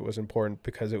back to it was important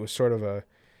because it was sort of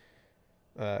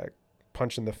a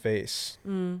punch in the face.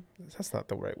 That's not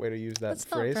the right way to use that That's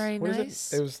phrase. Not very what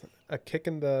nice. Is it? It was a kick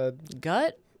in the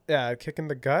gut. Yeah, a kick in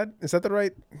the gut. Is that the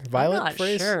right violent I'm not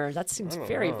phrase? Sure, that seems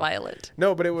very violent.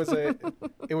 No, but it was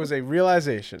a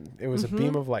realization. It was a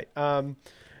beam of light.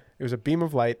 It was a beam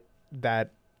of light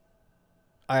that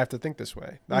I have to think this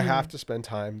way. I have to spend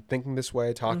time thinking this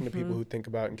way, talking to people who think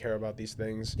about and care about these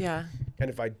things. Yeah. And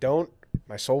if I don't,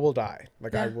 my soul will die.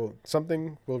 Like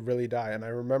something will really die. And I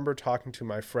remember talking to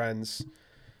my friends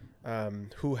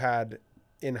who had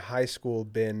in high school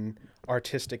been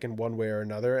artistic in one way or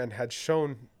another and had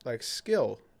shown like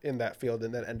skill in that field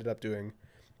and then ended up doing,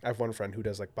 I have one friend who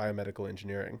does like biomedical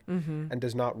engineering and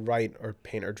does not write or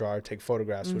paint or draw or take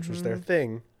photographs, which was their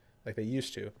thing, like they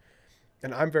used to.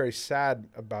 And I'm very sad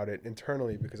about it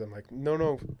internally because I'm like,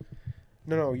 no,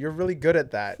 you're really good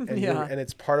at that. And and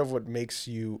it's part of what makes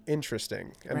you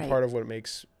interesting and part of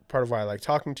why I like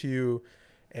talking to you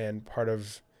and part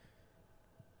of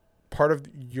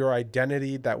your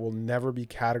identity that will never be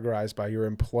categorized by your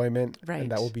employment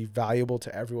and that will be valuable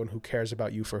to everyone who cares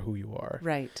about you for who you are.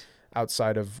 Right.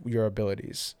 Outside of your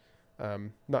abilities.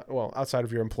 Outside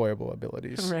of your employable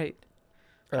abilities. Right.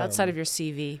 Outside of your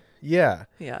CV. Yeah.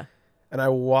 Yeah. And I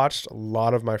watched a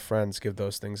lot of my friends give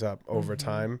those things up over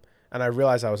time. And I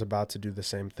realized I was about to do the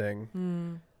same thing.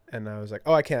 And I was like,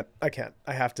 oh, I can't. I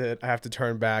have to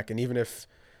turn back. And even if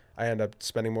I end up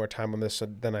spending more time on this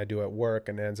than I do at work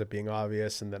and it ends up being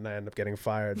obvious and then I end up getting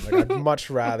fired, like I'd much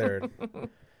rather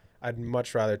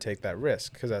take that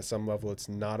risk because at some level it's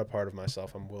not a part of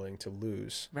myself I'm willing to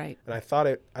lose. Right. And I thought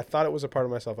it was a part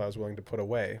of myself I was willing to put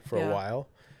away for a while.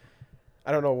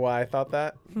 I don't know why I thought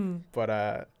that,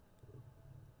 but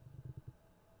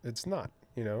it's not,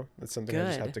 it's something I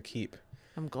just have to keep.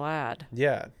 I'm glad.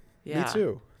 Yeah. Me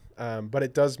too. But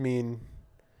it does mean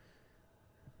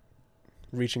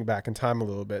reaching back in time a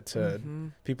little bit to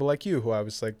people like you who I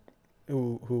was like,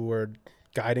 who were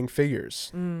guiding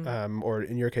figures, or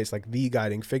in your case, like the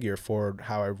guiding figure for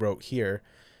how I wrote here.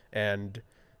 I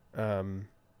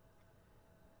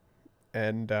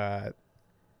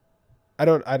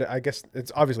guess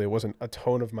it's obviously it wasn't a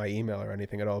tone of my email or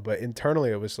anything at all, but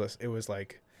internally it was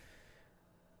like,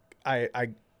 I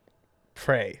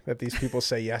pray that these people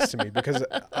say yes to me because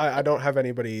I don't have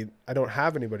anybody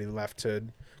left to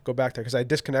go back to because I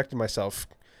disconnected myself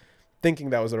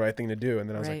thinking that was the right thing to do. And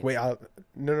then I was like, wait,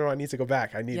 no, I need to go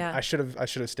back. I should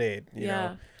have stayed, you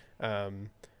know? And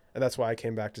that's why I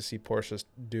came back to see Portia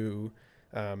do,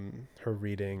 her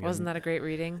reading. Wasn't that a great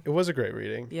reading? It was a great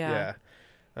reading. Yeah.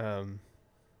 Now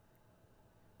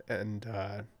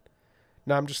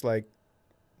I'm just like,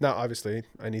 now obviously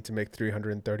I need to make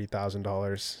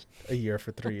 $330,000 a year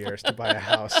for 3 years to buy a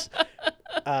house.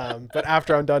 But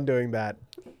after I'm done doing that,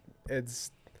 I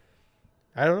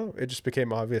don't know. It just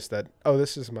became obvious that,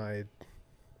 this is my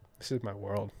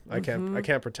world. I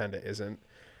can't pretend it isn't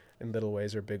in little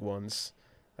ways or big ones.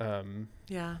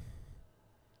 Yeah.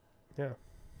 Yeah.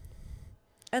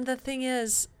 And the thing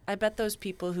is, I bet those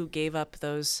people who gave up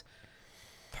those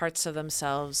parts of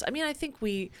themselves, I mean, I think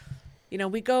we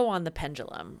go on the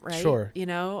pendulum, right? Sure.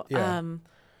 Yeah.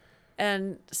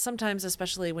 And sometimes,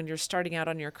 especially when you're starting out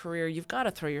on your career, you've got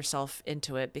to throw yourself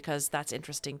into it because that's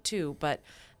interesting too. But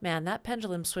man, that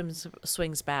pendulum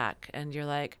swings back and you're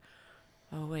like,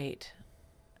 oh, wait.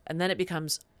 And then it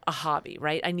becomes a hobby,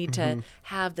 right? I need to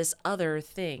have this other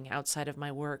thing outside of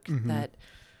my work that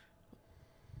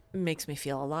makes me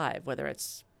feel alive, whether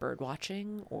it's bird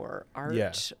watching or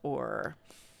art or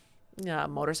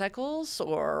motorcycles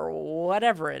or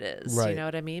whatever it is. You Right. know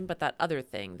what I mean? But that other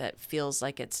thing that feels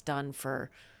like it's done for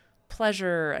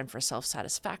pleasure and for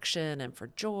self-satisfaction and for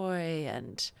joy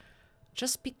and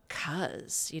just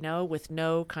because, with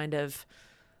no kind of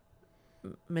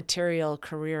material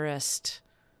careerist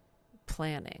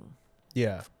planning.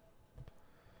 Yeah.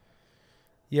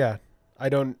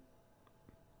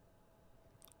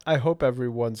 I hope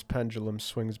everyone's pendulum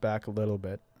swings back a little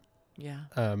bit. Yeah.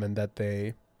 And that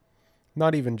they,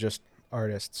 not even just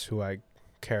artists who I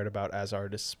cared about as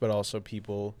artists, but also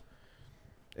people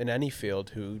in any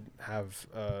field who have,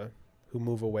 who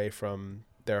move away from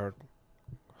their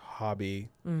hobby,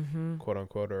 quote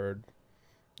unquote, or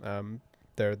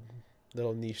their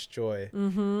little niche joy.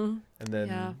 And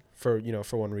then for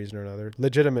one reason or another,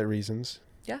 legitimate reasons.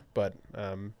 Yeah. But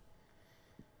I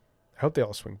hope they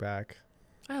all swing back.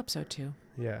 I hope so too.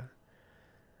 Yeah.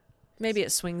 Maybe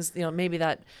it swings, maybe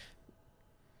that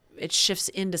it shifts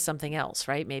into something else,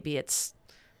 right? Maybe it's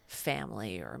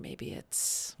family or maybe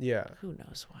it's who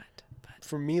knows what. But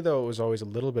for me though, it was always a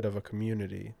little bit of a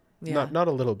community. Yeah. Not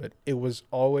a little bit. It was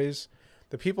always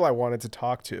the people I wanted to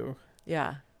talk to.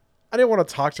 Yeah. I didn't want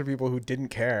to talk to people who didn't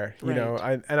care, you Right. know.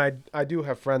 I do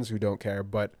have friends who don't care,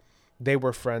 but they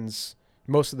were friends.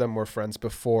 Most of them were friends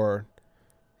before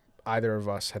either of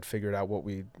us had figured out what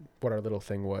our little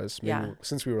thing was. Maybe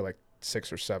since we were like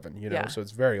 6 or 7, Yeah. So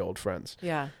it's very old friends.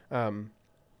 Yeah.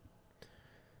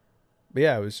 But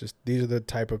yeah, it was just, these are the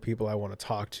type of people I want to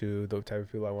talk to, the type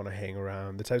of people I want to hang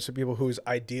around, the types of people whose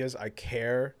ideas I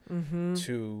care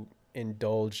to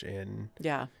indulge in.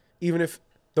 Yeah. Even if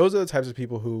those are the types of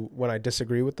people who, when I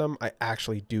disagree with them, I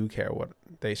actually do care what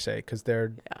they say, because they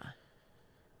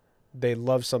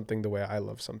love something the way I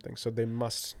love something. So they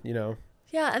must,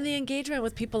 Yeah, and the engagement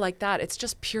with people like that, it's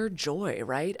just pure joy,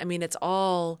 right? I mean, it's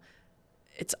all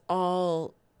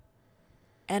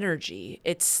energy.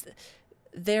 It's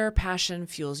their passion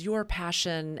fuels your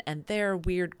passion, and their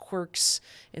weird quirks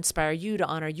inspire you to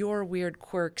honor your weird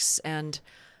quirks. And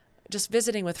just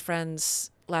visiting with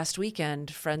friends last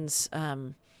weekend, friends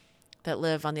that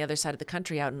live on the other side of the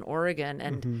country out in Oregon,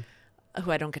 and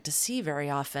who I don't get to see very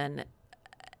often.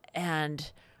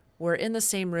 And we're in the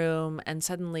same room, and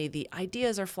suddenly the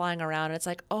ideas are flying around, and it's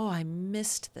like, oh, I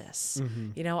missed this.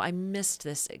 I missed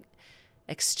this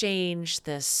exchange,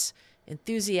 this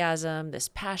enthusiasm, this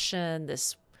passion,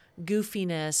 this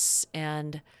goofiness,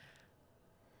 and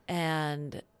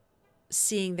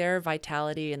seeing their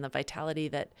vitality and the vitality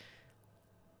that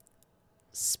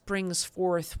springs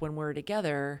forth when we're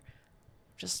together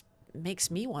just makes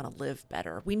me want to live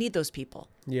better. We need those people.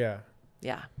 Yeah.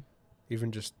 Yeah.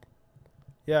 Even just,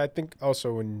 I think also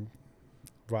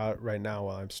right now,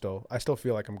 while I still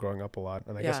feel like I'm growing up a lot,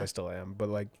 and I guess I still am, but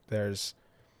like there's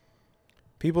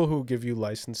people who give you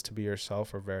license to be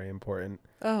yourself are very important.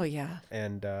 Oh, yeah.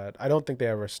 And I don't think they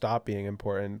ever stop being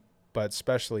important, but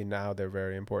especially now they're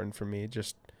very important for me.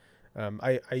 Just,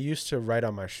 I used to write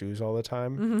on my shoes all the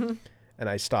time, and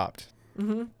I stopped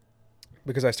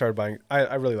because I started buying,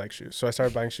 I really like shoes. So I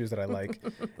started buying shoes that I like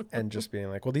and just being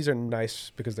like, well, these are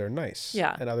nice because they're nice.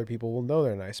 Yeah. And other people will know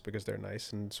they're nice because they're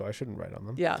nice. And so I shouldn't write on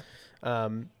them. Yeah.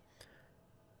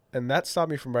 And that stopped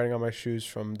me from writing on my shoes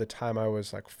from the time I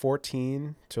was like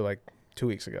 14 to like 2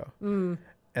 weeks ago.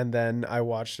 And then I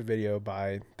watched a video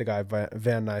by the guy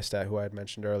Van Neistat, who I had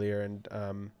mentioned earlier.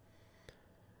 And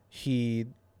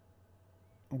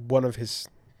one of his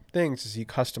things is he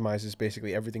customizes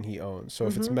basically everything he owns. So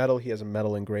if it's metal, he has a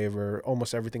metal engraver.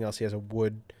 Almost everything else, he has a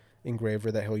wood engraver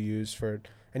that he'll use for,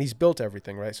 and he's built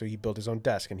everything, right? So he built his own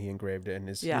desk and he engraved it, and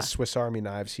his Swiss Army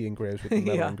knives he engraves with the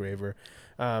metal engraver.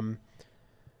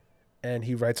 And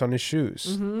he writes on his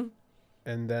shoes.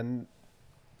 And then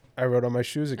I wrote on my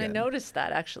shoes again. I noticed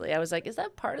that, actually. I was like, is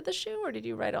that part of the shoe, or did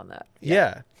you write on that?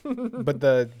 Yeah. But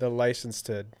the license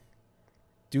to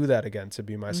do that again, to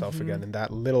be myself again in that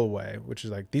little way, which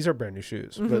is like, these are brand new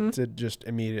shoes, but to just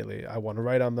immediately, I want to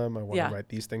write on them. I want to write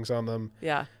these things on them.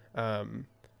 Yeah.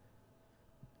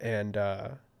 And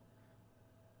I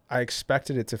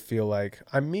expected it to feel like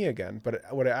I'm me again, but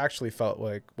what it actually felt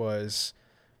like was,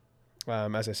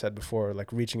 as I said before,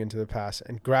 like reaching into the past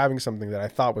and grabbing something that I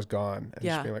thought was gone and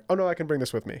just being like, oh no, I can bring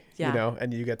this with me,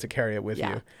 and you get to carry it with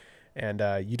you, and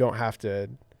you don't have to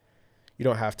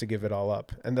give it all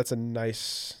up. And that's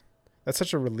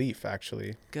such a relief,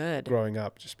 actually. Good. Growing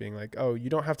up, just being like, oh, you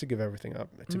don't have to give everything up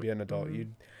to be an adult. You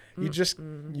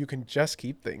can just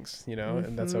keep things,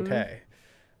 and that's okay.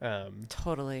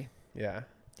 Totally. Yeah.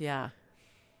 Yeah.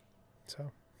 So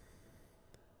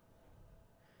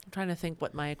I'm trying to think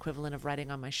what my equivalent of writing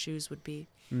on my shoes would be.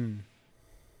 I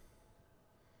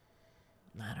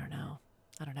don't know.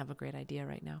 I don't have a great idea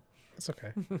right now. It's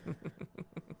okay.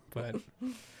 But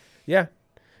yeah.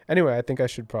 Anyway, I think I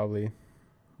should probably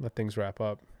let things wrap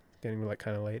up. Getting like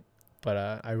kind of late.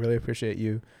 But I really appreciate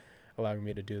you allowing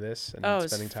me to do this and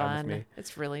spending time with me.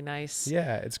 It's really nice.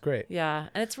 Yeah, it's great. Yeah,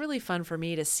 and it's really fun for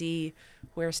me to see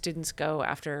where students go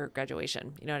after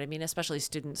graduation. You know what I mean? Especially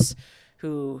students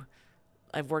who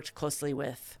I've worked closely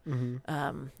with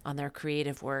on their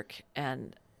creative work.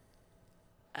 And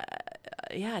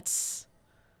yeah,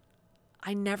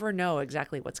 I never know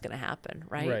exactly what's going to happen,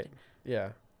 right? Right. Yeah.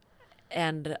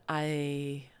 And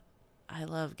I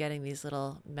love getting these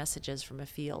little messages from a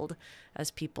field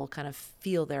as people kind of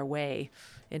feel their way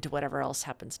into whatever else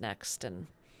happens next. And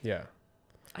yeah,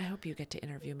 I hope you get to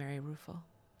interview Mary Ruffo.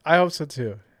 I hope so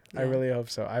too. Yeah. I really hope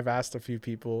so. I've asked a few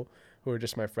people who are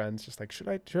just my friends, just like, should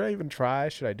I even try?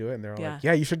 Should I do it? And they're all like,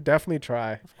 yeah, you should definitely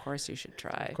try. Of course you should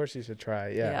try. Of course you should try.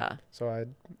 Yeah. So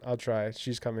I'll try.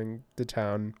 She's coming to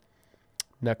town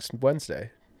next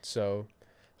Wednesday. So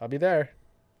I'll be there.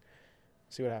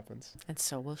 See what happens. And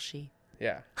so will she.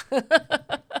 Yeah.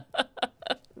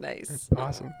 Nice.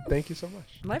 Awesome. Thank you so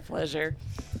much. My pleasure.